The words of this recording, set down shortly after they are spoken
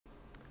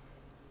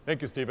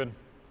Thank you, Stephen.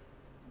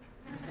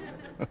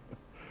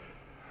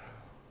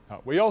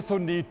 We also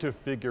need to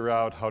figure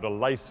out how to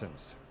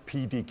license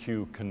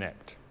PDQ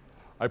Connect.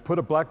 I put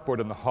a blackboard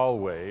in the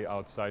hallway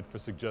outside for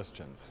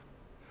suggestions.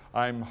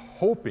 I'm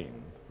hoping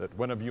that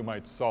one of you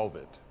might solve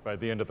it by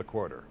the end of the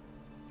quarter.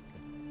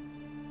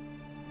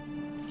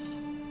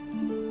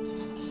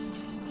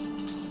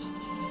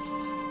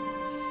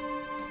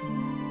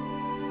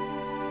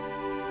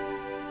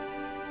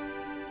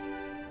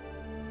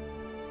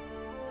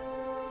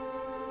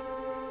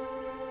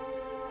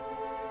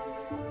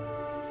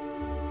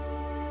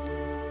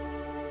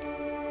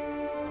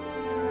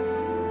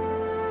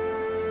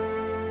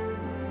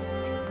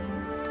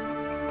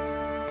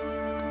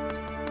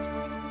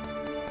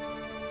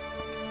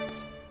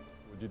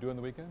 What'd you do on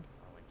the weekend?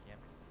 Oh, I can't.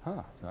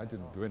 Huh, I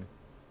didn't do any.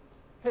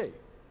 Hey,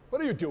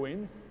 what are you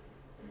doing?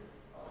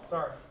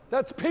 Sorry.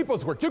 That's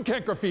people's work. You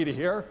can't graffiti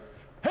here.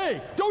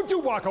 Hey, don't you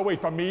walk away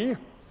from me.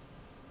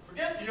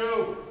 Forget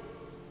you!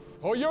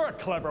 Oh, you're a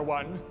clever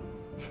one.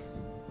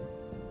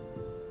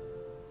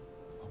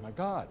 Oh my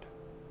God.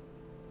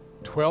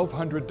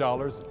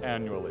 $1,200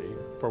 annually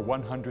for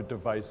 100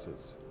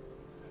 devices.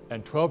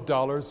 And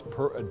 $12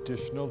 per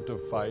additional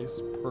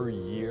device per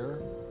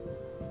year?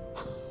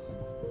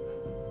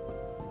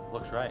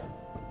 Looks right.